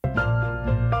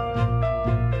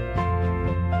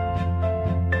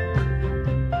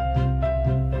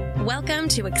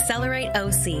to Accelerate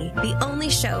OC, the only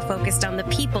show focused on the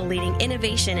people leading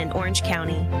innovation in Orange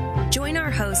County. Join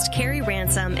our host, Kerry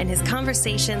Ransom, and his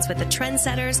conversations with the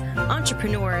trendsetters,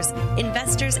 entrepreneurs,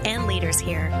 investors, and leaders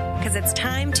here, because it's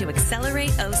time to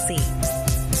Accelerate OC.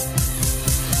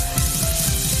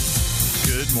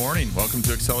 Good morning. Welcome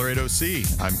to Accelerate OC.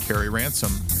 I'm Kerry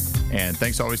Ransom, and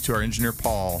thanks always to our engineer,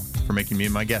 Paul, for making me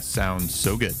and my guests sound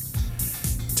so good.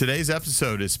 Today's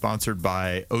episode is sponsored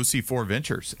by OC4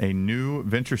 Ventures, a new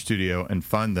venture studio and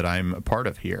fund that I'm a part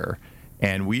of here.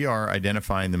 And we are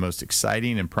identifying the most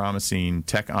exciting and promising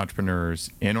tech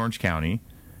entrepreneurs in Orange County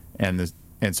and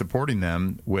supporting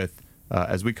them with,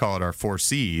 as we call it, our 4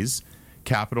 C's: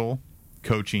 capital,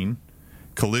 coaching,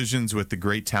 collisions with the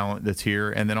great talent that's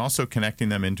here, and then also connecting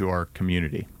them into our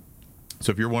community.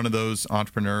 So if you're one of those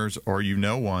entrepreneurs or you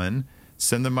know one,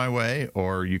 send them my way,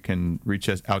 or you can reach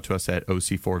out to us at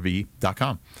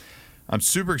oc4v.com. I'm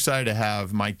super excited to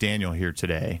have Mike Daniel here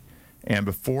today. And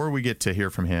before we get to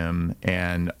hear from him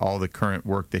and all the current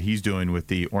work that he's doing with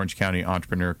the Orange County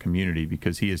entrepreneur community,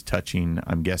 because he is touching,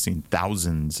 I'm guessing,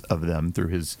 thousands of them through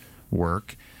his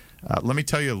work, let me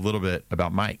tell you a little bit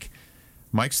about Mike.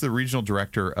 Mike's the regional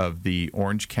director of the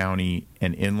Orange County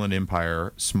and Inland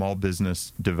Empire Small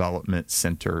Business Development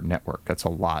Center Network. That's a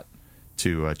lot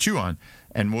to chew on,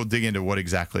 and we'll dig into what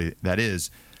exactly that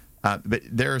is. But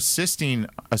they're assisting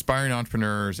aspiring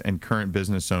entrepreneurs and current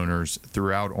business owners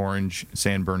throughout Orange,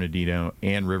 San Bernardino,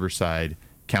 and Riverside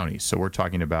counties. So we're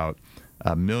talking about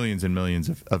millions and millions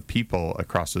of people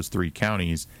across those 3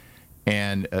 counties.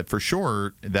 And for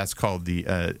short, that's called the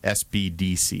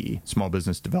SBDC, Small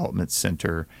Business Development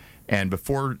Center. And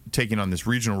before taking on this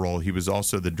regional role, he was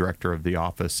also the director of the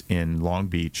office in Long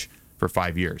Beach for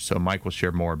 5 years. So Mike will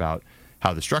share more about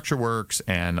how the structure works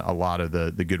and a lot of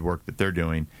the good work that they're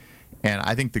doing. And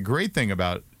I think the great thing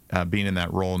about being in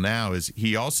that role now is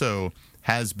he also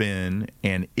has been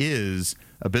and is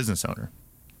a business owner,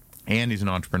 and he's an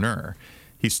entrepreneur.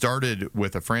 He started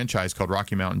with a franchise called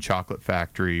Rocky Mountain Chocolate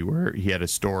Factory, where he had a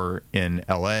store in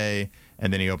L.A.,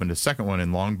 and then he opened a second one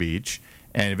in Long Beach,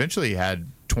 and eventually he had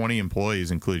 20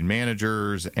 employees, including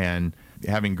managers. And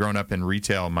having grown up in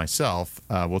retail myself,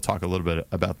 we'll talk a little bit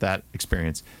about that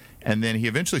experience. And then he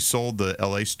eventually sold the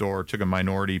L.A. store, took a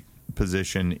minority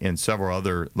position in several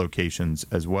other locations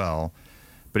as well.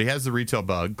 But he has the retail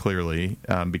bug, clearly,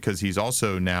 because he's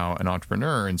also now an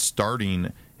entrepreneur and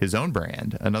starting his own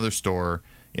brand, another store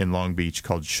in Long Beach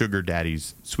called Sugar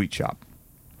Daddy's Sweet Shop.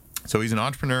 So he's an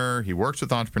entrepreneur, he works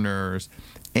with entrepreneurs,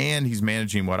 and he's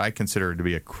managing what I consider to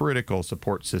be a critical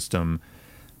support system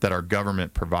that our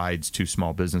government provides to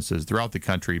small businesses throughout the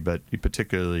country, but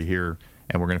particularly here,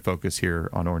 and we're going to focus here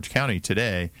on Orange County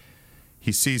today.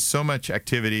 He sees so much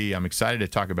activity. I'm excited to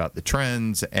talk about the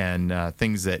trends and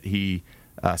things that he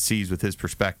sees with his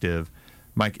perspective.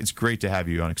 Mike, it's great to have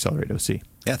you on Accelerate OC.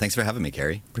 Yeah, thanks for having me,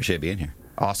 Kerry. Appreciate being here.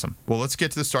 Awesome. Well, let's get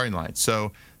to the starting line.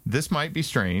 So this might be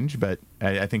strange, but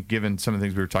I think given some of the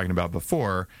things we were talking about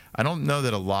before, I don't know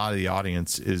that a lot of the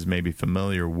audience is maybe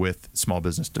familiar with small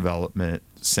business development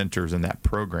centers and that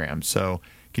program. So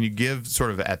can you give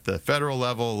sort of at the federal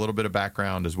level a little bit of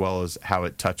background as well as how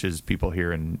it touches people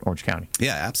here in Orange County?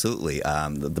 Yeah, absolutely.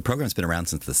 The program's been around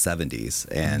since the 70s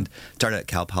and started at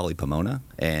Cal Poly Pomona,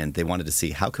 and they wanted to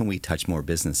see how can we touch more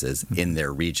businesses in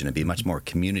their region and be much more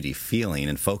community feeling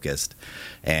and focused.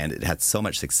 And it had so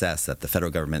much success that the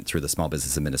federal government, through the Small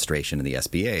Business Administration and the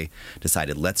SBA,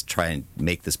 decided let's try and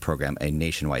make this program a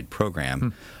nationwide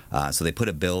program. So they put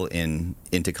a bill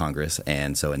into Congress,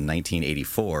 and so in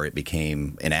 1984 it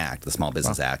became an act, the Small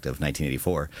Business Act of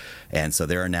 1984. And so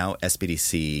there are now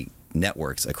SBDC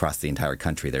networks across the entire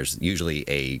country. There's usually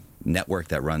a network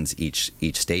that runs each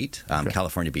state.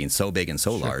 California being so big and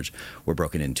so large, we're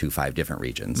broken into 5 different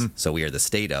regions. So we are the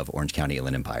state of Orange County,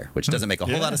 Inland Empire, which doesn't make a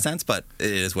whole lot of sense, but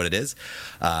it is what it is.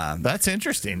 That's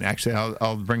interesting. Actually,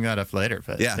 I'll bring that up later.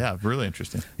 But yeah, really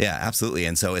interesting. Yeah, absolutely.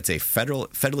 And so it's a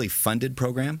federally funded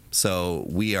program. So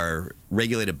we are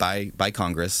regulated by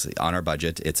Congress on our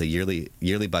budget. It's a yearly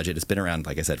budget. It's been around,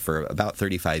 like I said, for about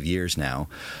 35 years now.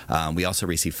 We also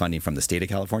receive funding from the state of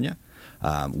California.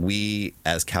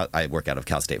 I work out of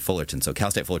Cal State Fullerton, so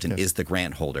Cal State Fullerton is the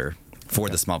grant holder for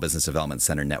the Small Business Development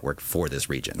Center network for this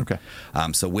region. Okay.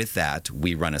 So with that,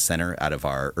 we run a center out of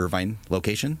our Irvine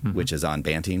location, which is on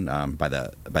Banting by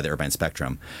the Irvine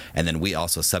Spectrum, and then we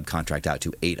also subcontract out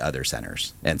to 8 other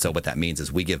centers. And so what that means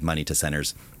is we give money to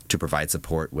centers to provide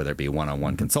support, whether it be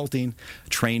one-on-one consulting,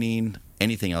 training,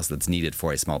 anything else that's needed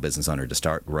for a small business owner to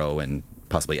start, grow, and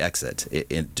possibly exit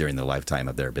during the lifetime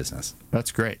of their business.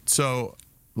 That's great. So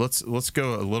let's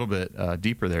go a little bit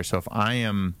deeper there. So if I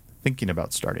am thinking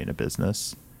about starting a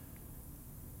business,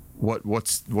 what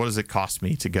does it cost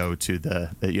me to go to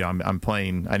I'm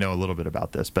playing, I know a little bit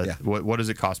about this, but what does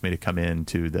it cost me to come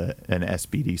into an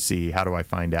SBDC? How do I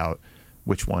find out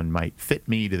which one might fit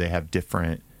me? Do they have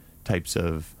different types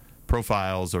of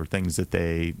profiles or things that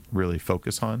they really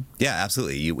focus on? Yeah,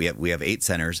 absolutely. We have 8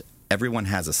 centers. Everyone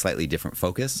has a slightly different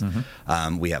focus.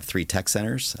 We have 3 tech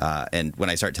centers. And when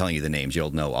I start telling you the names,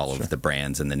 you'll know all of the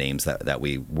brands and the names that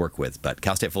we work with. But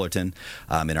Cal State Fullerton,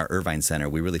 in our Irvine Center,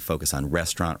 we really focus on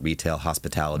restaurant, retail,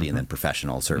 hospitality, and then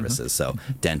professional services. So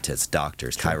dentists,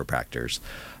 doctors, chiropractors.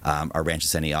 Our Rancho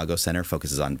Santiago Center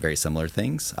focuses on very similar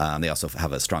things. They also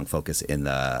have a strong focus in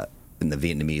the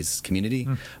Vietnamese community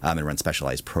and run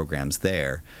specialized programs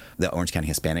there. The Orange County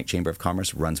Hispanic Chamber of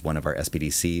Commerce runs one of our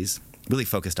SBDCs, really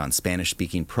focused on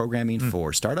Spanish-speaking programming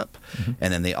for startup.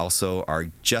 And then they also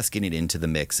are just getting into the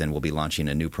mix, and we'll be launching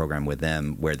a new program with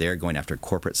them where they're going after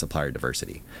corporate supplier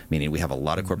diversity, meaning we have a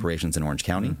lot of corporations in Orange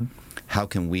County. How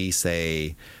can we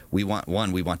say we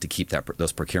want to keep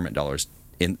those procurement dollars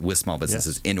with small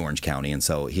businesses in Orange County, and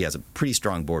so he has a pretty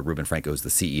strong board. Ruben Franco is the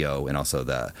CEO, and also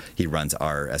he runs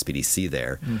our SBDC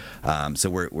there. So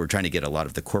we're trying to get a lot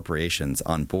of the corporations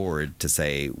on board to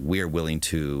say we're willing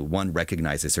to, one,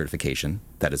 recognize a certification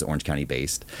that is Orange County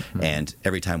based, and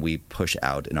every time we push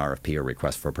out an RFP or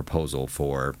request for a proposal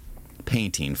for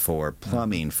painting, for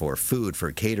plumbing, for food,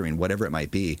 for catering, whatever it might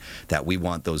be, that we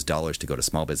want those dollars to go to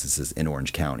small businesses in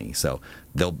Orange County. So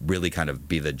they'll really kind of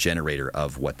be the generator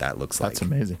of what that looks like. That's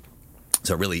amazing.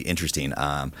 So really interesting.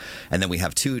 And then we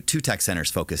have two tech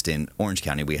centers focused in Orange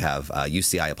County. We have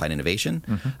UCI Applied Innovation.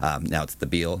 Now it's the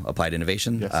Beal Applied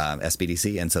Innovation,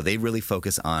 SBDC. And so they really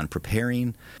focus on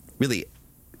preparing really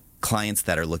clients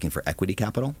that are looking for equity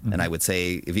capital. And I would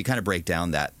say if you kind of break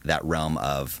down that realm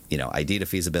of, idea to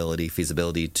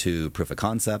feasibility to proof of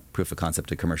concept to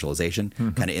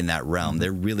commercialization, kind of in that realm,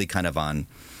 they're really kind of on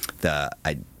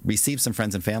I received some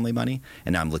friends and family money,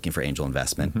 and now I'm looking for angel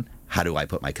investment. How do I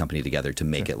put my company together to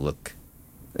make it look,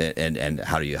 and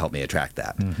how do you help me attract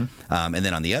that? And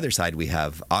then on the other side, we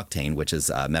have Octane, which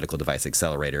is a medical device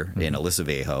accelerator in Aliso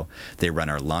Viejo. They run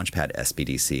our Launchpad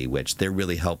SBDC, which they're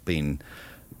really helping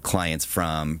clients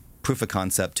from proof of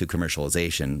concept to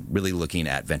commercialization, really looking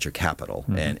at venture capital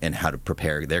and how to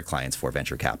prepare their clients for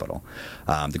venture capital.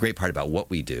 The great part about what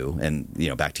we do, and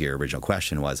back to your original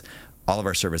question, was all of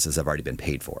our services have already been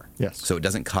paid for. Yes. So it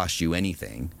doesn't cost you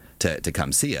anything to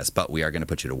come see us, but we are going to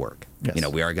put you to work. Yes.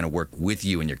 We are going to work with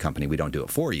you and your company. We don't do it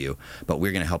for you, but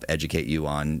we're going to help educate you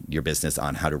on your business,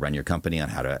 on how to run your company, on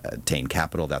how to attain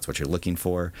capital. That's what you're looking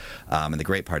for. And the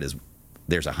great part is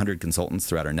there's 100 consultants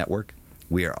throughout our network.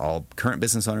 We are all current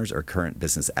business owners or current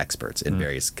business experts in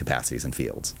various capacities and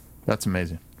fields. That's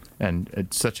amazing. And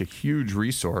it's such a huge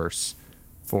resource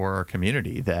for our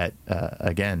community that,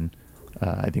 again,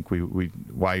 I think we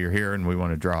why you're here and we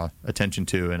want to draw attention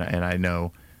to. And I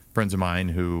know friends of mine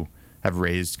who have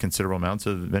raised considerable amounts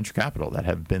of venture capital that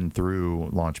have been through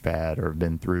Launchpad or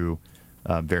been through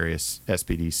various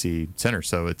SBDC centers.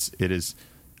 So it is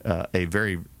a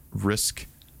very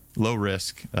low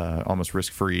risk, almost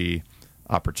risk-free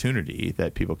opportunity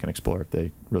that people can explore if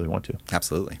they really want to.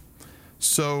 Absolutely.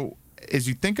 So as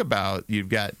you think about, you've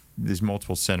got these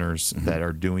multiple centers that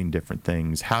are doing different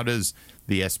things. How does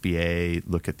the SBA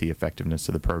look at the effectiveness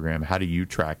of the program? How do you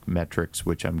track metrics,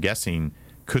 which I'm guessing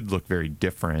could look very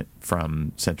different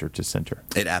from center to center?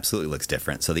 It absolutely looks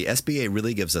different. So the SBA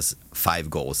really gives us 5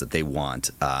 goals that they want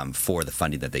for the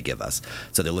funding that they give us.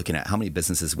 So they're looking at how many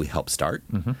businesses we help start,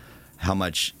 how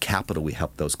much capital we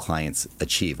help those clients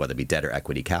achieve, whether it be debt or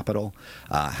equity capital,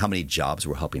 how many jobs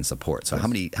we're helping support. So how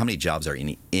many jobs are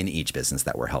in each business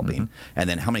that we're helping, and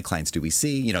then how many clients do we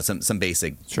see? Some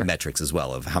basic metrics as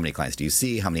well of how many clients do you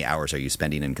see, how many hours are you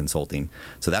spending in consulting.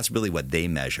 So that's really what they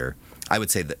measure. I would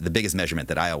say that the biggest measurement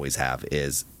that I always have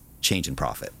is change in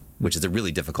profit, which is a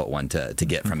really difficult one to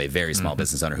get from a very small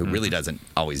business owner who really doesn't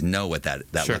always know what that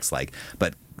looks like.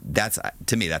 But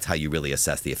to me, that's how you really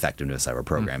assess the effectiveness of our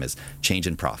program is change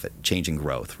in profit, change in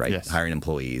growth, right? Yes. Hiring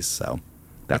employees. So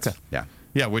that's,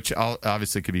 Yeah, which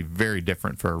obviously could be very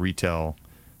different for a retail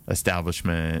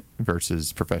establishment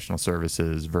versus professional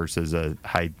services versus a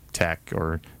high-tech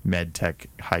or med-tech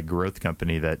high-growth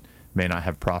company that may not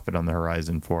have profit on the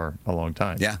horizon for a long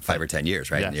time. Yeah, 5 or 10 years,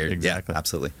 right? Yeah, exactly. Yeah,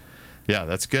 absolutely. Yeah,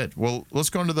 that's good. Well,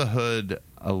 let's go under the hood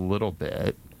a little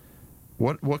bit.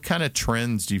 What kind of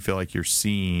trends do you feel like you're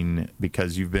seeing,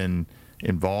 because you've been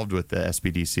involved with the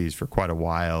SBDCs for quite a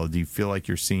while? Do you feel like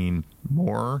you're seeing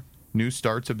more new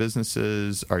starts of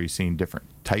businesses? Are you seeing different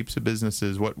types of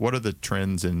businesses? What are the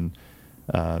trends in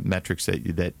metrics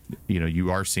that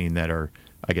you are seeing that are,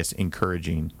 I guess,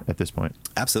 encouraging at this point?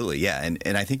 Absolutely, yeah.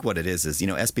 And I think what it is,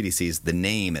 SBDCs, the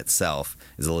name itself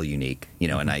is a little unique,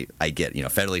 and I get,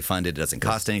 federally funded, it doesn't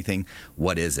cost anything.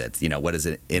 What is it? What is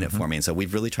it in it for me? And so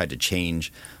we've really tried to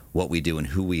change what we do and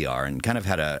who we are, and kind of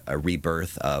had a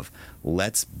rebirth of,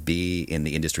 let's be in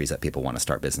the industries that people want to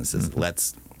start businesses.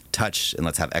 Let's touch and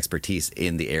let's have expertise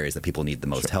in the areas that people need the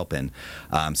most help in.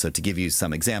 So to give you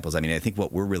some examples, I think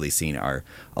what we're really seeing are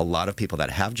a lot of people that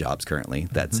have jobs currently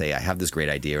that say, I have this great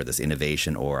idea or this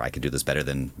innovation, or I could do this better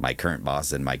than my current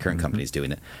boss and my current company is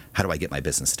doing it. How do I get my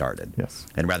business started? Yes.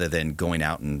 And rather than going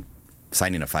out and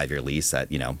signing a 5-year lease at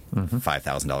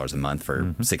 $5,000 a month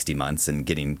for 60 months and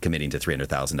committing to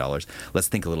 $300,000, let's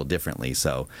think a little differently.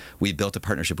 So we built a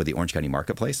partnership with the Orange County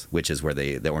Marketplace, which is where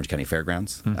the Orange County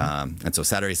Fairgrounds. And so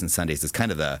Saturdays and Sundays is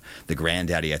kind of the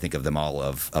granddaddy, I think, of them all,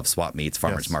 of swap meets,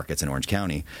 farmers markets in Orange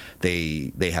County.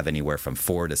 They have anywhere from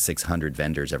 400 to 600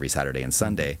 vendors every Saturday and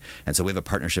Sunday. And so we have a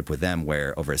partnership with them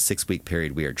where over a 6-week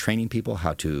period we are training people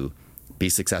how to be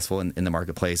successful in the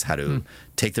marketplace, how to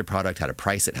take their product, how to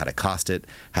price it, how to cost it,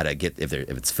 how to get, if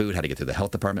it's food, how to get through the health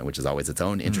department, which is always its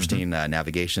own interesting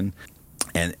navigation.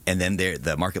 And then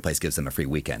the marketplace gives them a free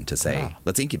weekend to say,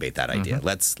 let's incubate that idea.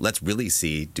 Let's really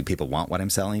see, do people want what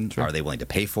I'm selling? Sure. Are they willing to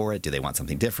pay for it? Do they want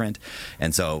something different?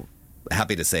 And so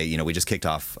happy to say, we just kicked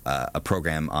off a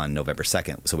program on November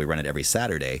 2nd. So we run it every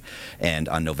Saturday. And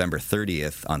on November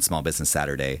 30th, on Small Business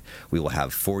Saturday, we will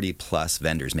have 40 plus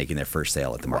vendors making their first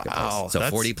sale at the marketplace. Wow, so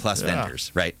 40 plus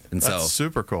vendors, right? And that's so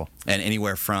super cool. And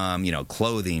anywhere from,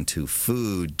 clothing to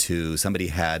food to somebody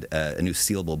had a new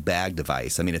sealable bag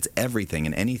device. It's everything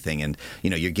and anything. And,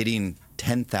 you're getting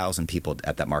 10,000 people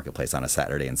at that marketplace on a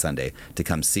Saturday and Sunday to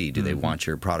come see. Do they want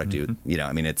your product? I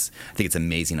think it's an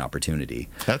amazing opportunity.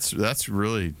 That's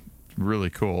really,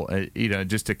 really cool. It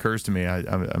just occurs to me,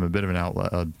 I'm a bit of an out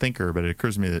thinker, but it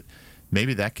occurs to me that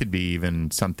maybe that could be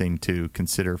even something to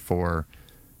consider for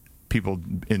people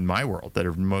in my world that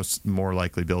are more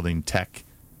likely building tech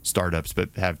startups, but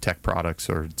have tech products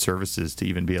or services, to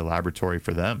even be a laboratory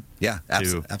for them. Yeah,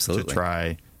 absolutely. To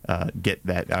try get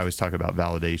that. I always talk about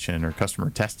validation or customer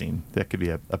testing. That could be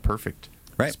a perfect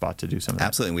spot to do some of that.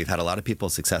 Absolutely. And we've had a lot of people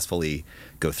successfully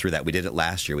go through that. We did it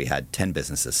last year. We had 10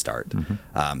 businesses start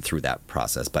through that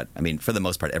process. But for the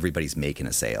most part, everybody's making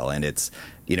a sale, and it's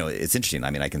interesting.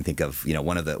 I can think of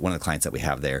one of the clients that we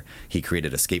have there. He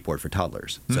created a skateboard for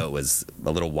toddlers, so it was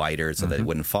a little wider so that it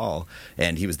wouldn't fall.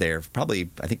 And he was there probably.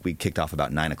 I think we kicked off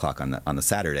about 9:00 on the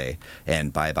Saturday,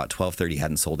 and by about 12:30, he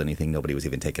hadn't sold anything. Nobody was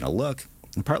even taking a look.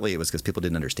 And partly it was because people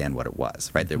didn't understand what it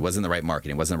was, right? There wasn't the right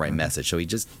marketing, wasn't the right message. So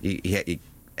he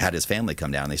had his family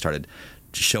come down, and they started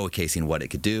showcasing what it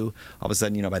could do. All of a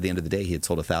sudden, by the end of the day, he had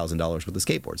sold $1,000 worth of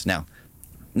skateboards. Now,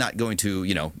 not going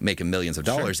to, make him millions of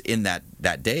dollars in that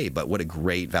day, but what a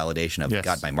great validation of,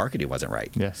 God, my marketing wasn't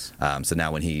right. Yes. So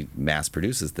now when he mass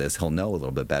produces this, he'll know a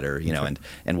little bit better,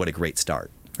 and what a great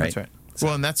start, right? That's right. So,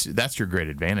 well, and that's your great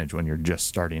advantage when you're just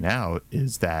starting out,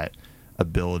 is that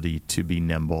ability to be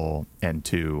nimble and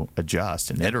to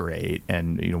adjust and iterate.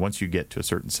 And once you get to a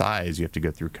certain size, you have to go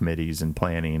through committees and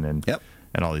planning and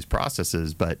all these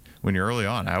processes. But when you're early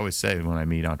on, I always say when I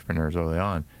meet entrepreneurs early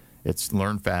on, it's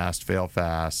learn fast, fail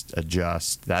fast,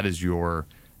 adjust. That is your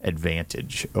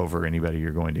advantage over anybody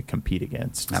you're going to compete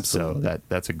against. Absolutely. So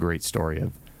that's a great story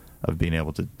of being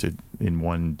able to in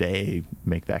one day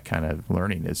make that kind of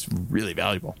learning is really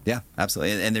valuable. Yeah,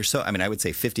 absolutely. And there's I would say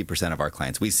 50% of our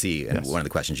clients we see, and one of the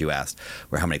questions you asked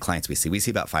were how many clients we see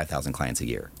about 5,000 clients a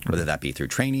year, whether that be through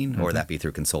training or that be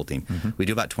through consulting. We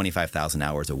do about 25,000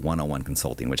 hours of one-on-one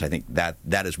consulting, which I think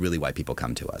that is really why people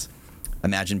come to us.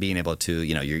 Imagine being able to,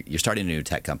 you're starting a new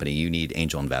tech company, you need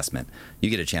angel investment. You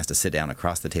get a chance to sit down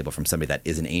across the table from somebody that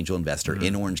is an angel investor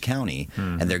in Orange County,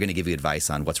 and they're going to give you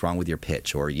advice on what's wrong with your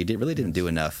pitch, or you really didn't do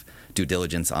enough due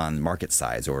diligence on market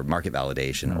size or market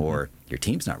validation, or your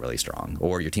team's not really strong,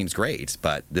 or your team's great,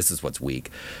 but this is what's weak.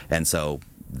 And so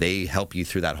they help you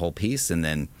through that whole piece, and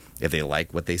then if they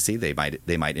like what they see, they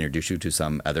might introduce you to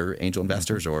some other angel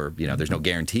investors, or there's no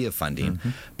guarantee of funding,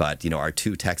 but our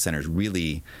 2 tech centers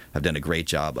really have done a great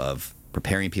job of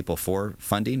preparing people for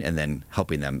funding and then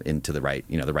helping them into the right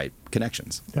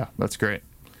connections. Yeah, that's great.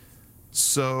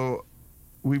 So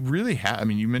we really have.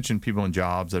 You mentioned people in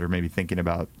jobs that are maybe thinking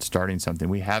about starting something.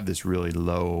 We have this really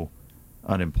low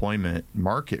unemployment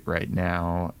market right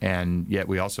now, and yet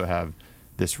we also have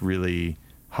this really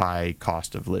high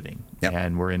cost of living. Yep.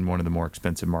 And we're in one of the more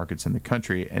expensive markets in the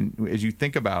country. And as you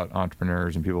think about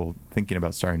entrepreneurs and people thinking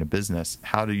about starting a business,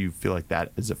 how do you feel like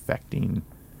that is affecting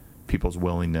people's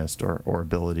willingness or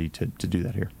ability to do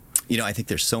that here? I think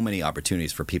there's so many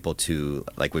opportunities for people to,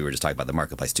 like we were just talking about the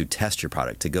marketplace, to test your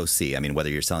product, to go see. I mean, whether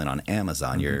you're selling on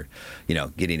Amazon, you're,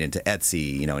 getting into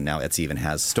Etsy, now Etsy even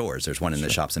has stores. There's one in the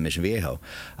shops in Mission Viejo.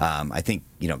 I think,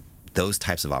 those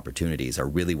types of opportunities are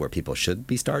really where people should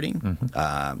be starting.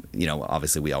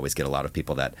 Obviously we always get a lot of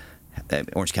people that,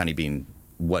 Orange County being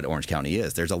what Orange County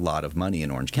is, there's a lot of money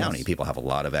in Orange County. Yes. People have a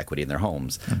lot of equity in their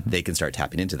homes. They can start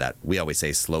tapping into that. We always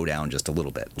say slow down just a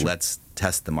little bit. Sure. Let's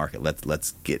test the market.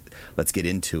 Let's get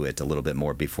into it a little bit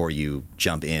more before you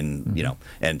jump in,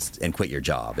 and quit your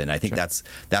job. And I think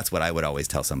that's what I would always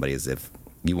tell somebody is if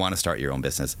you want to start your own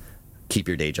business, keep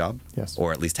your day job, yes,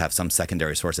 or at least have some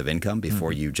secondary source of income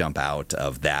before you jump out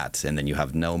of that and then you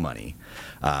have no money,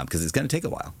 because it's going to take a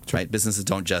while, right? Businesses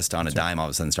don't just on a dime all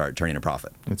of a sudden start turning a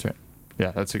profit. That's right.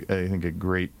 Yeah, that's I think a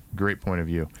great point of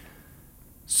view.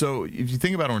 So if you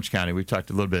think about Orange County, we've talked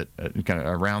a little bit kind of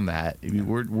around that.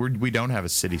 We don't have a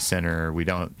city center. We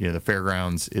don't. The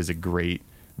fairgrounds is a great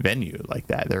venue like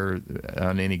that. There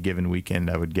on any given weekend,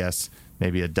 I would guess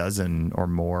maybe a dozen or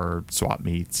more swap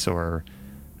meets or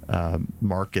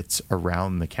markets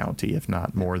around the county, if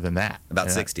not more than that. About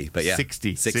 60, but yeah.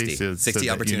 60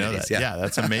 opportunities, Yeah,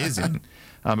 that's amazing.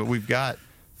 But we've got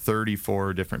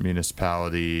 34 different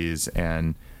municipalities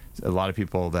and a lot of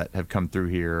people that have come through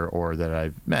here or that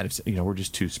I've met have said, we're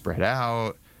just too spread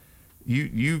out.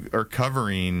 You are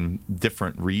covering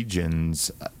different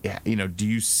regions. Do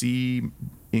you see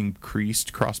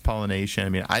increased cross-pollination? I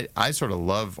mean, I sort of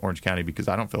love Orange County because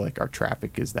I don't feel like our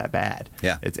traffic is that bad.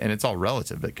 Yeah. It's all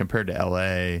relative. But compared to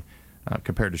L.A.,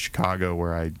 compared to Chicago,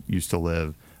 where I used to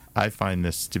live, I find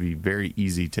this to be very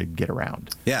easy to get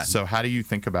around. Yeah. So how do you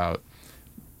think about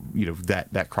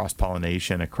that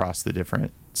cross-pollination across the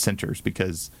different centers?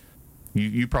 Because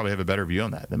you probably have a better view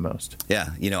on that than most.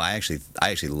 Yeah, I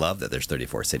actually love that there's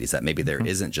 34 cities. That maybe there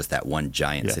isn't just that one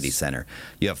giant city center.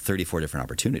 You have 34 different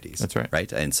opportunities. That's right.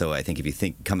 Right, and so I think if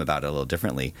you come about it a little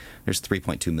differently, there's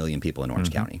 3.2 million people in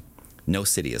Orange County. No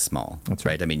city is small. That's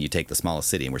right. I mean, you take the smallest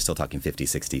city, and we're still talking 50,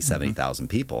 60, 70,000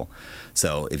 people.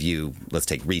 So if let's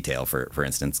take retail for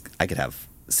instance, I could have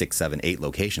 6, 7, 8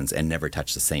 locations and never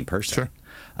touch the same person. Sure.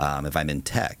 If I'm in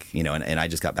tech, and I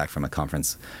just got back from a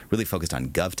conference really focused on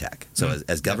GovTech. So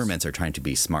as governments are trying to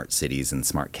be smart cities and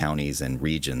smart counties and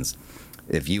regions,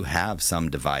 if you have some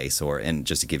device and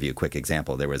just to give you a quick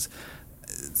example, there's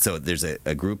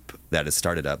a group that has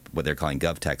started up what they're calling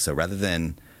GovTech. So rather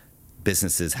than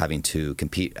businesses having to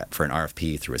compete for an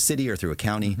RFP through a city or through a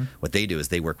county, what they do is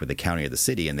they work with the county or the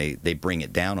city and they bring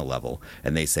it down a level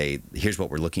and they say, here's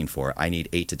what we're looking for. I need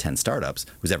 8 to 10 startups.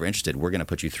 Who's ever interested, we're going to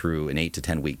put you through an 8 to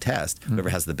 10 week test. Whoever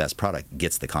has the best product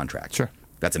gets the contract. Sure.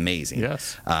 That's amazing.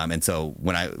 Yes. And so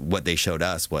what they showed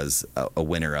us was a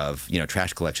winner of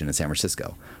trash collection in San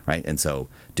Francisco, right? And so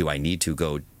do I need to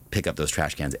go pick up those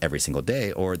trash cans every single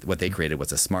day, or what they created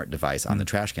was a smart device on the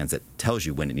trash cans that tells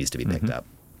you when it needs to be picked up.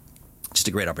 Just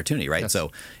a great opportunity, right? Yes.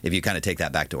 So if you kind of take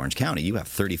that back to Orange County, you have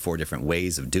 34 different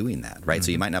ways of doing that, right?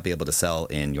 So you might not be able to sell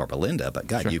in Yorba Linda, but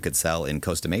God, you could sell in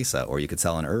Costa Mesa or you could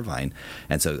sell in Irvine.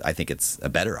 And so I think it's a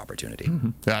better opportunity.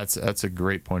 That's a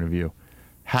great point of view.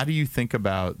 How do you think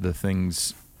about the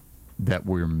things that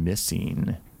we're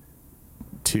missing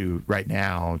right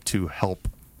now to help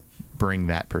bring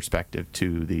that perspective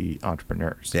to the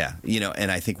entrepreneurs? Yeah,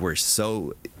 and I think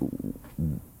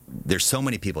there's so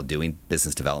many people doing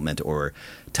business development or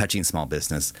touching small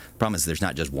business. The problem is there's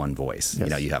not just one voice.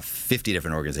 Yes. You have 50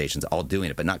 different organizations all doing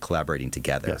it, but not collaborating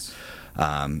together. Yes.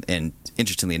 And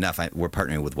interestingly enough, we're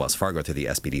partnering with Wells Fargo through the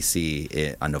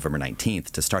SBDC on November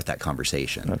 19th to start that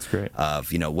conversation. That's great.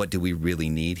 Of, what do we really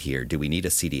need here? Do we need a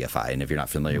CDFI? And if you're not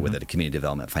familiar with it, a community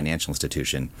development financial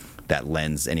institution that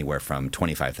lends anywhere from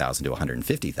 $25,000 to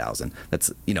 $150,000. That's,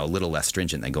 a little less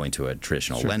stringent than going to a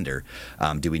traditional lender.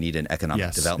 Do we need an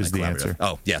economic development collaborative? Answer.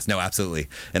 Oh, yes. No, absolutely.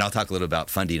 And I'll talk a little about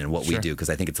funding and what we do, because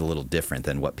I think it's a little different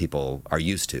than what people are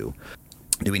used to.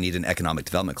 Do we need an economic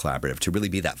development collaborative to really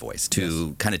be that voice,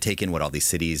 to kind of take in what all these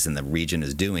cities and the region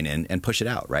is doing and push it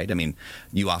out, right? I mean,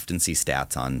 you often see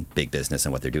stats on big business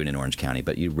and what they're doing in Orange County,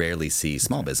 but you rarely see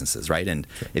small businesses, right? And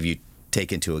if you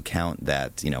take into account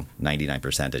that,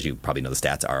 99%, as you probably know the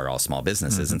stats, are all small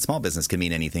businesses, and small business can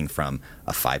mean anything from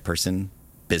a 5-person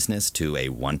business to a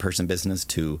 1-person business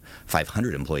to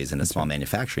 500 employees in a small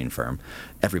manufacturing firm.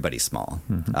 Everybody's small,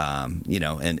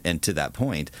 and to that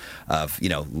point of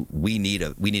we need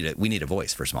a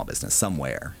voice for small business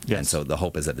somewhere. Yes. And so the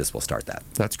hope is that this will start that.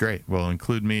 That's great. Well,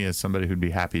 include me as somebody who'd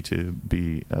be happy to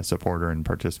be a supporter and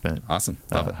participant. Awesome.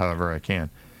 However I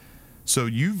can. So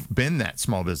you've been that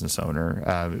small business owner.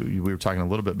 We were talking a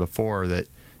little bit before that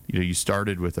you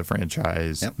started with a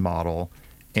franchise model.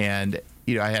 And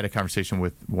I had a conversation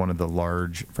with one of the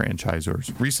large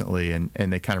franchisors recently, and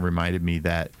they kind of reminded me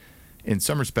that in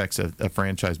some respects, a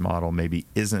franchise model maybe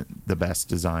isn't the best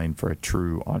design for a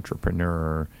true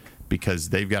entrepreneur because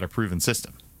they've got a proven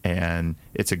system. And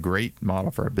it's a great model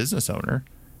for a business owner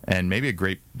and maybe a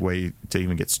great way to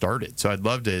even get started. So I'd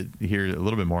love to hear a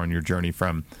little bit more on your journey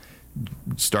from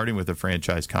starting with a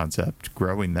franchise concept,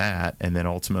 growing that, and then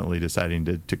ultimately deciding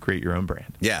to create your own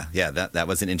brand. Yeah, that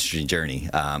was an interesting journey.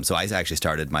 So I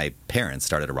actually my parents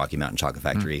started a Rocky Mountain Chocolate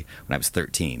Factory when I was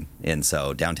 13. And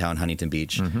so downtown Huntington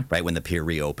Beach, right when the pier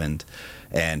reopened,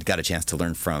 and got a chance to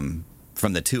learn from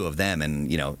the two of them.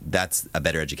 And, that's a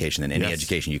better education than any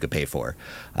education you could pay for.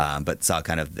 But saw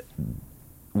kind of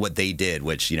what they did,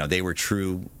 which, they were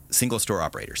true single store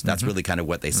operators. That's really kind of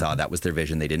what they saw. That was their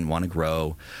vision. They didn't want to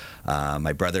grow.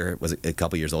 My brother was a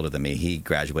couple years older than me. He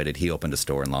graduated. He opened a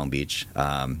store in Long Beach.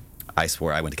 I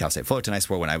swore, I went to Cal State Fullerton. I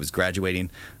swore when I was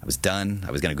graduating, I was done.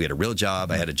 I was going to get a real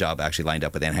job. I had a job actually lined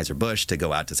up with Anheuser-Busch to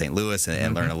go out to St. Louis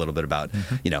and learn a little bit about,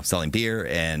 selling beer.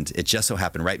 And it just so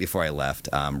happened right before I left,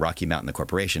 Rocky Mountain, the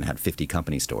corporation, had 50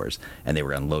 company stores, and they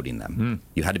were unloading them.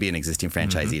 You had to be an existing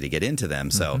franchisee to get into them.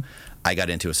 So I got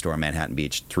into a store in Manhattan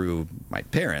Beach through my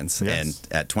parents, and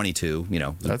at 22,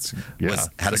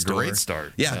 had a store. Great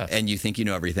start. Yeah, and you think you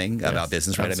know everything about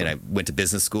business, right? Absolutely. I mean, I went to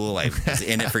business school. I was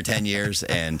in it for 10 years,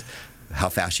 and how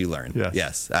fast you learn.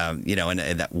 Yes.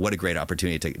 And what a great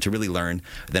opportunity to really learn.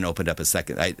 Then opened up a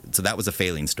second. So that was a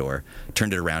failing store.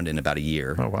 Turned it around in about a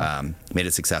year. Oh, wow. Made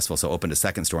it successful. So opened a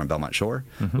second store in Belmont Shore,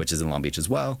 which is in Long Beach as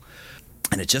well.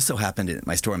 And it just so happened at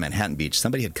my store in Manhattan Beach,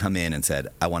 somebody had come in and said,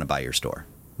 "I want to buy your store."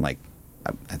 I'm like,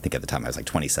 I think at the time I was like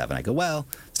 27. I go, "Well,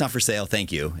 it's not for sale.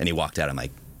 Thank you." And he walked out. I'm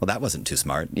like, well, that wasn't too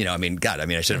smart. I should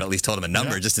have at least told him a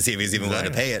number just to see if he was even willing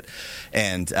to pay it.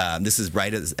 And this is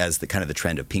right as the kind of the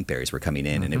trend of pink berries were coming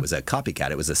in, and it was a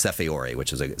copycat. It was a Sefeore,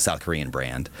 which was a South Korean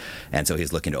brand. And so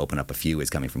he's looking to open up a few.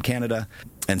 He's coming from Canada.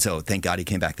 And so thank God he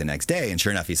came back the next day. And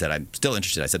sure enough, he said, "I'm still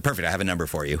interested." I said, "Perfect. I have a number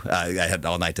for you." I had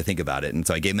all night to think about it. And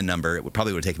so I gave him a number. It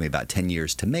probably would have taken me about 10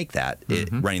 years to make that,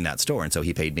 running that store. And so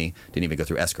he paid me, didn't even go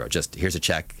through escrow. Just, here's a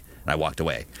check. And I walked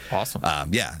away. Awesome.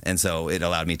 And so it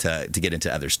allowed me to get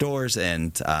into other stores,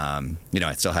 and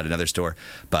I still had another store.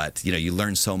 But you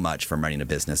learn so much from running a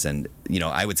business, and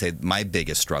I would say my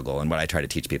biggest struggle, and what I try to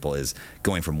teach people, is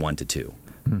going from 1 to 2,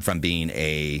 from being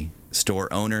a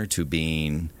store owner to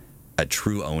being a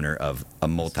true owner of a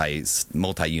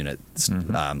multi-unit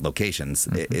locations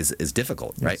is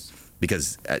difficult, right?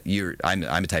 Because I'm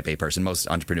a type A person. Most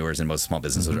entrepreneurs and most small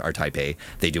businesses are type A.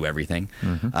 They do everything.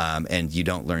 And you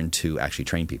don't learn to actually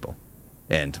train people.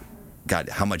 And God,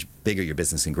 how much bigger your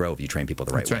business can grow if you train people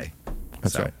the right way.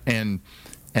 That's right.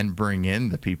 And bring in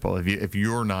the people. If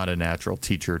you're not a natural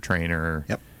teacher, trainer,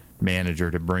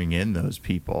 manager, to bring in those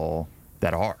people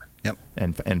that are.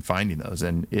 And finding those.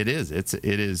 And it is.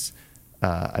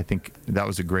 I think that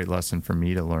was a great lesson for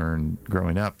me to learn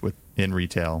growing up in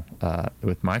retail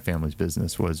with my family's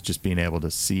business, was just being able to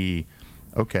see,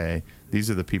 okay, these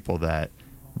are the people that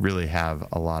really have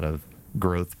a lot of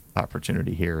growth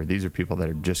opportunity here. These are people that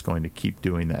are just going to keep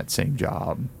doing that same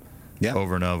job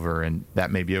over and over, and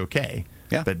that may be okay,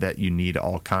 but that you need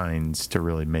all kinds to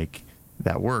really make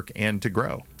that work and to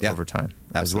grow over time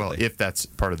as well, if that's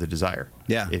part of the desire.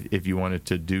 If you wanted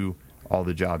to do all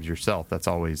the jobs yourself, that's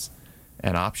always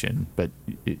an option, but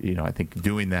I think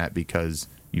doing that because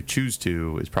you choose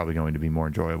to is probably going to be more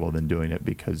enjoyable than doing it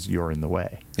because you're in the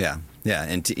way.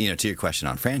 And to your question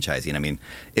on franchising,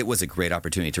 it was a great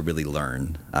opportunity to really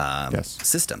learn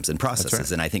systems and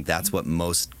processes, and I think that's what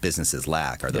most businesses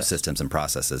lack, are those systems and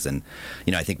processes. And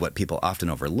I think what people often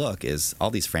overlook is all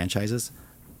these franchises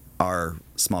are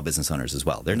small business owners as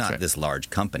well. They're not this large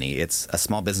company. It's a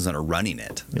small business owner running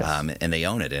it, and they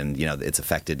own it, and it's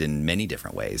affected in many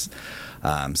different ways.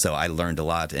 So I learned a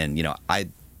lot, and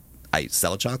I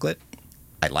sell chocolate.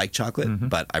 I like chocolate,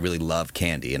 but I really love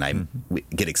candy, and I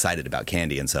get excited about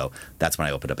candy. And so that's when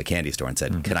I opened up a candy store and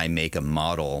said, can I make a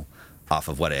model off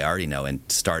of what I already know and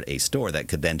start a store that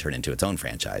could then turn into its own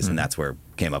franchise? And that's where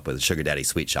came up with Sugar Daddy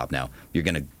Sweet Shop. Now, you're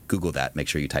going to Google that. Make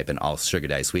sure you type in all Sugar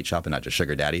Daddy Sweet Shop and not just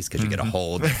Sugar Daddies, because you get a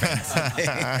whole different...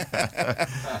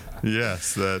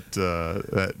 Yes,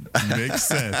 that makes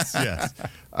sense, yes.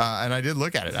 And I did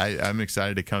look at it. I'm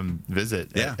excited to come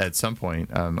visit at some point.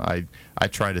 I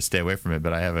try to stay away from it,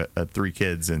 but I have 3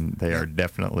 kids, and they are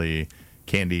definitely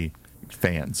candy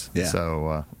fans.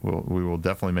 So we will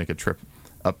definitely make a trip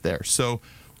up there. So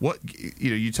what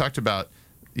you talked about,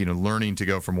 learning to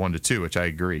go from 1 to 2, which I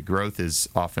agree. Growth is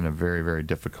often a very, very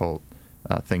difficult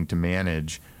thing to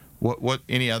manage. What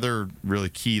any other really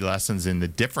key lessons in the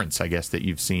difference, I guess, that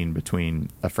you've seen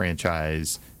between a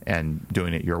franchise and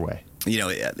doing it your way.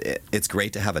 It's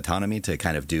great to have autonomy to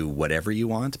kind of do whatever you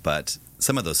want, but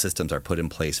some of those systems are put in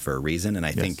place for a reason. And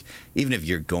I think even if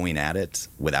you're going at it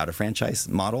without a franchise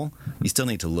model, you still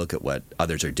need to look at what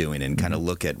others are doing and kind of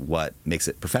look at what makes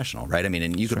it professional, right? I mean,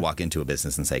 and you could walk into a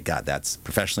business and say, God, that's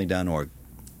professionally done, or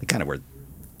kind of we're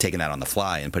taking that on the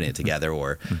fly and putting it together,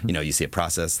 or, you see a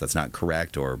process that's not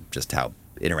correct, or just how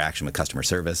interaction with customer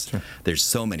service. Sure. There's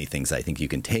so many things I think you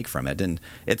can take from it, and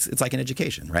it's like an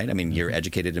education, right? I mean, you're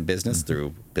educated in business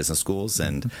through business schools,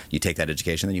 and you take that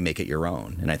education and you make it your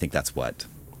own, and I think that's what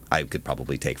I could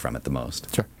probably take from it the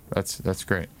most. Sure, that's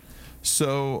great.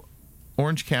 So,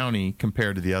 Orange County,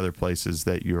 compared to the other places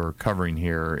that you're covering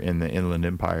here in the Inland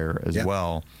Empire as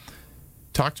well,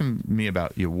 talk to me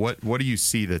about what do you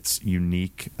see that's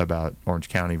unique about Orange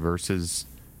County versus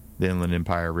the Inland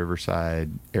Empire, Riverside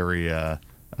area?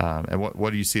 And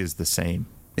what do you see as the same?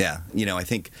 Yeah, I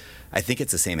think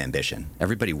it's the same ambition.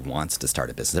 Everybody wants to start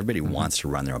a business. Everybody wants to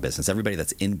run their own business. Everybody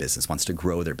that's in business wants to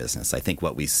grow their business. I think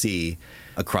what we see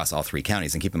across all three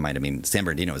counties, and keep in mind, I mean, San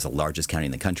Bernardino is the largest county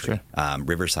in the country. Sure.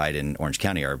 Riverside and Orange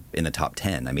County are in the top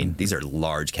 10. I mean, these are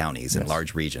large counties and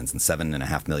large regions, and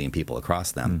 7.5 million people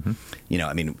across them.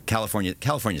 I mean,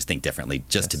 Californians think differently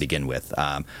just to begin with.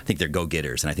 I think they're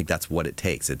go-getters, and I think that's what it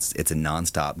takes. It's a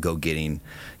nonstop go-getting,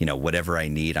 whatever I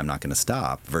need, I'm not going to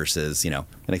stop, versus, I'm going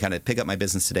to kind of pick up my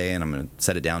business today and I'm going to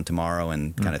set it down tomorrow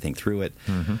and kind of think through it.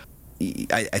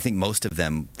 I think most of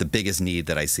them, the biggest need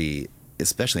that I see,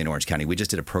 especially in Orange County, we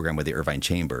just did a program with the Irvine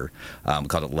Chamber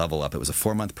called it Level Up. It was a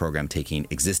 4-month program taking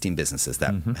existing businesses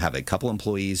that have a couple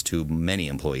employees to many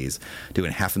employees,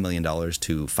 doing $500,000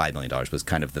 to $5 million was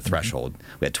kind of the threshold.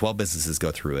 We had 12 businesses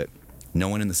go through it. No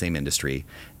one in the same industry,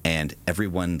 and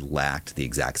everyone lacked the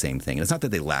exact same thing. And it's not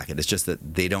that they lack it, it's just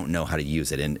that they don't know how to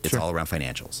use it, and it's all around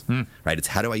financials, right? It's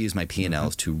how do I use my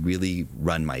P&Ls to really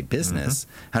run my business,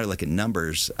 how to look at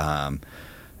numbers, and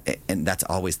that's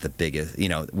always the biggest,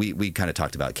 we kind of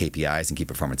talked about KPIs and key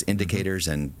performance indicators,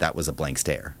 and that was a blank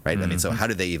stare, right? I mean, so how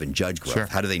do they even judge growth? Sure.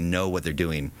 How do they know what they're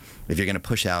doing? If you're going to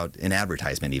push out an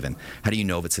advertisement even, how do you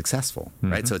know if it's successful,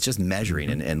 right? So it's just measuring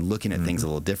and looking at things a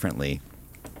little differently.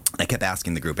 I kept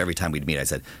asking the group every time we'd meet, I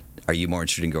said, are you more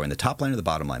interested in growing the top line or the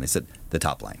bottom line? They said, the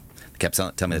top line. They kept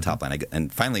telling me the top line.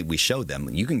 And finally, we showed them,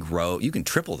 you can grow, you can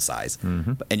triple the size,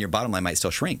 and your bottom line might still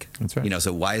shrink. That's right.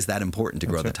 So why is that important to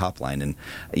grow the top line? And,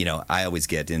 I always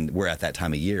get, and we're at that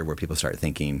time of year where people start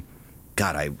thinking,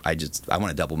 God, I want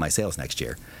to double my sales next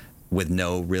year, with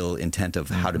no real intent of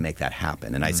how to make that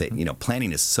happen. And I say,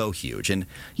 planning is so huge, and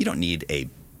you don't need a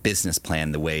business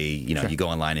plan the way you go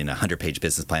online in a 100-page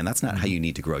business plan. That's not how you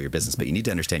need to grow your business, but you need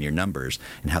to understand your numbers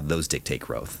and have those dictate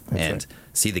growth. That's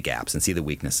see the gaps and see the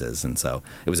weaknesses. And so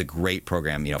it was a great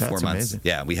program. 4 months. Amazing.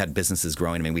 Yeah, we had businesses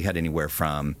growing. I mean, we had anywhere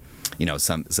from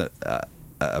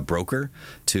a broker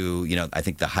to I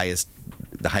think the highest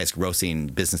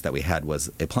grossing business that we had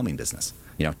was a plumbing business.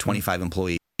 25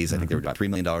 employees. I think they were about $3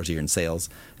 million a year in sales.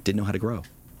 Didn't know how to grow,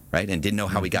 right? And didn't know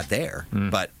how we got there,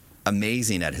 but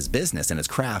amazing at his business and his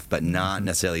craft, but not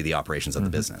necessarily the operations of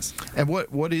the business. And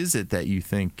what is it that you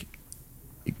think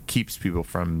keeps people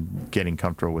from getting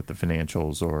comfortable with the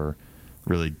financials or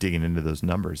really digging into those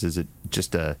numbers? Is it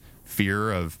just a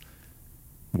fear of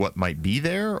what might be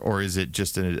there, or is it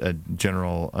just a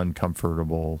general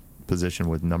uncomfortable position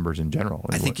with numbers in general?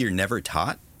 I think you're never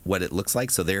taught what it looks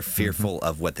like, so they're fearful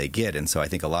of what they get. And so I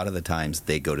think a lot of the times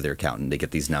they go to their accountant, they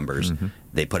get these numbers,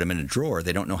 they put them in a drawer,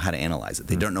 they don't know how to analyze it,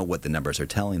 they don't know what the numbers are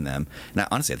telling them. And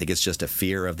honestly, I think it's just a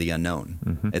fear of the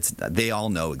unknown. They all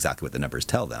know exactly what the numbers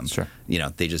tell them. Sure.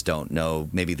 They just don't know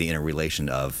maybe the interrelation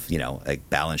of a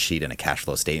balance sheet and a cash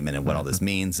flow statement and what all this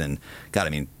means. And God,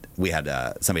 I mean, we had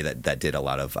somebody that did a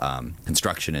lot of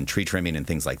construction and tree trimming and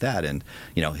things like that, and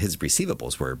his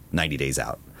receivables were 90 days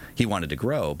out. He wanted to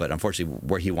grow, but unfortunately,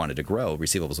 where he wanted to grow,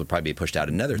 receivables would probably be pushed out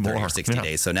another 30 or 60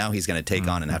 days. So now he's going to take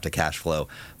on and have to cash flow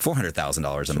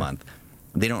 $400,000 a month.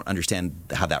 They don't understand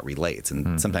how that relates,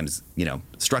 and sometimes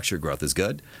structured growth is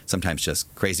good. Sometimes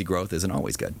just crazy growth isn't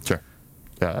always good. Sure.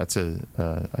 Yeah,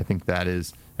 I think that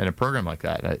is, in a program like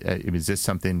that, is this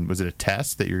something, was it a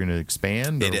test that you're going to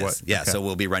expand? It is, what? Yeah. Okay. So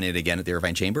we'll be running it again at the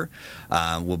Irvine Chamber.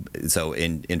 So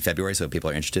in February, so if people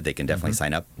are interested, they can definitely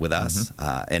sign up with us.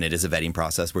 And it is a vetting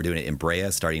process. We're doing it in Brea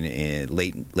starting in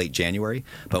late January,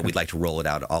 but we'd like to roll it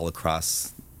out all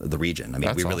across the region. I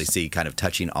mean, we really see kind of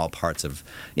touching all parts of,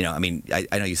 I mean,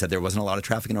 I know you said there wasn't a lot of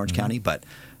traffic in Orange County, but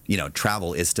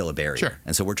travel is still a barrier. Sure.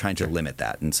 And so we're trying to limit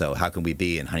that. And so how can we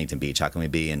be in Huntington Beach? How can we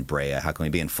be in Brea? How can we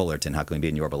be in Fullerton? How can we be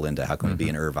in Yorba Linda? How can we be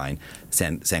in Irvine,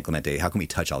 San Clemente? How can we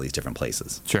touch all these different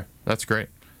places? Sure. That's great.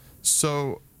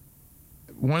 So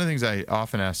one of the things I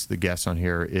often ask the guests on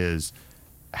here is,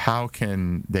 how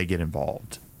can they get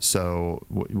involved? So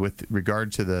with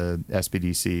regard to the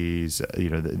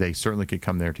SBDCs, they certainly could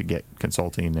come there to get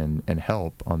consulting and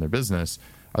help on their business.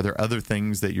 Are there other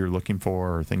things that you're looking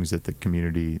for, or things that the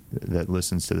community that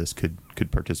listens to this could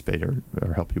participate or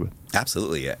help you with?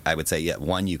 Absolutely. I would say,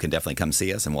 one, you can definitely come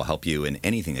see us and we'll help you in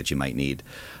anything that you might need.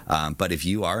 But if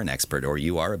you are an expert or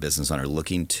you are a business owner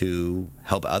looking to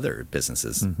help other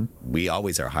businesses, we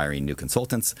always are hiring new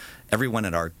consultants. Everyone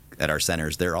at our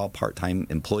centers, they're all part-time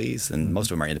employees, and most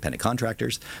of them are independent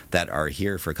contractors that are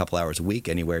here for a couple hours a week,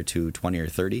 anywhere to 20 or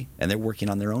 30, and they're working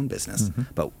on their own business.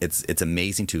 But it's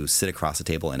amazing to sit across the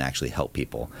table and actually help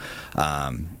people.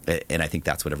 And I think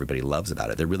that's what everybody loves about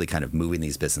it. They're really kind of moving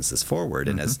these businesses forward.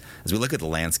 And as we look at the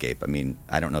landscape, I mean,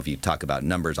 I don't know if you talk about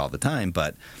numbers all the time,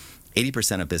 but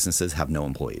 80% of businesses have no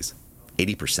employees.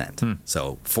 80%.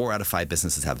 So 4 out of 5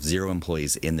 businesses have 0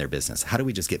 employees in their business. How do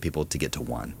we just get people to get to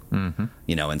 1?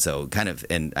 And so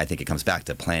and I think it comes back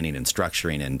to planning and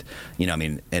structuring and,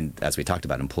 and as we talked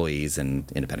about employees and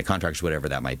independent contractors, whatever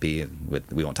that might be,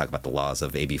 we won't talk about the laws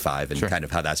of AB5 and kind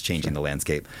of how that's changing the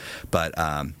landscape. But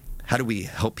how do we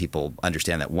help people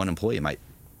understand that 1 employee might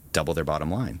double their bottom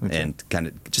line and kind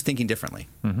of just thinking differently?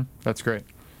 That's great.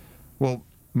 Well,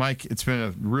 Mike, it's been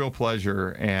a real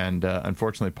pleasure, and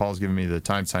unfortunately, Paul's giving me the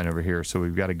time sign over here, so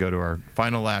we've got to go to our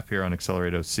final lap here on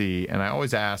Accelerate OC. And I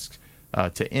always ask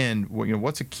to end,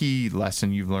 what's a key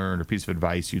lesson you've learned or piece of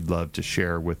advice you'd love to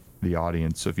share with the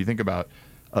audience? So if you think about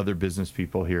other business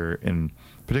people here in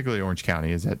particularly Orange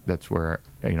County, that's where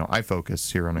I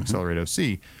focus here on Accelerate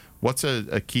OC. What's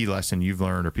a key lesson you've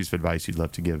learned or piece of advice you'd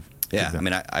love to give? Yeah, I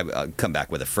mean, I'll come back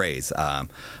with a phrase of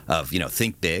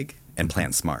think big and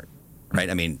plan smart. Right?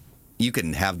 I mean, you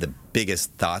can have the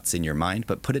biggest thoughts in your mind,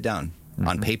 but put it down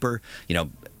on paper,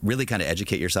 really kind of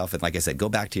educate yourself. And like I said, go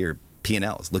back to your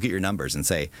P&Ls, look at your numbers and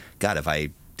say, God, if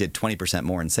I did 20%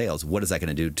 more in sales, what is that going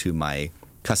to do to my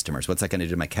customers? What's that going to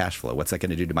do to my cash flow? What's that going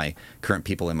to do to my current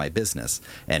people in my business?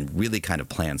 And really kind of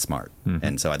plan smart.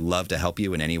 And so I'd love to help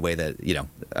you in any way that,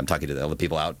 I'm talking to the other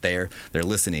people out there, they're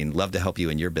listening, love to help you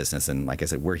in your business. And like I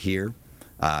said, we're here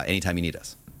anytime you need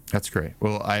us. That's great.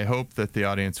 Well, I hope that the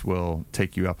audience will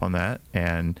take you up on that.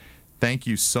 And thank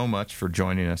you so much for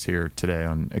joining us here today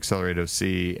on Accelerate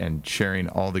OC and sharing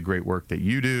all the great work that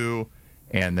you do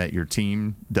and that your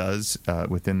team does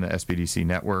within the SBDC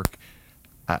network.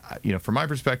 From my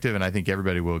perspective, and I think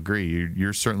everybody will agree,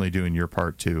 you're certainly doing your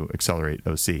part to Accelerate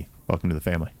OC. Welcome to the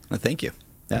family. Well, thank you.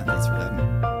 Yeah, thanks for having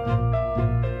me.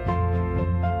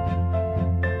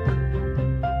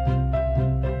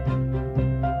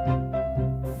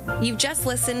 You've just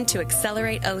listened to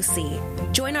Accelerate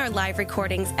OC. Join our live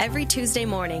recordings every Tuesday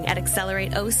morning at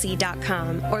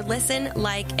accelerateoc.com or listen,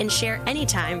 like, and share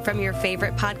anytime from your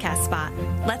favorite podcast spot.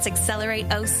 Let's accelerate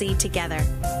OC together.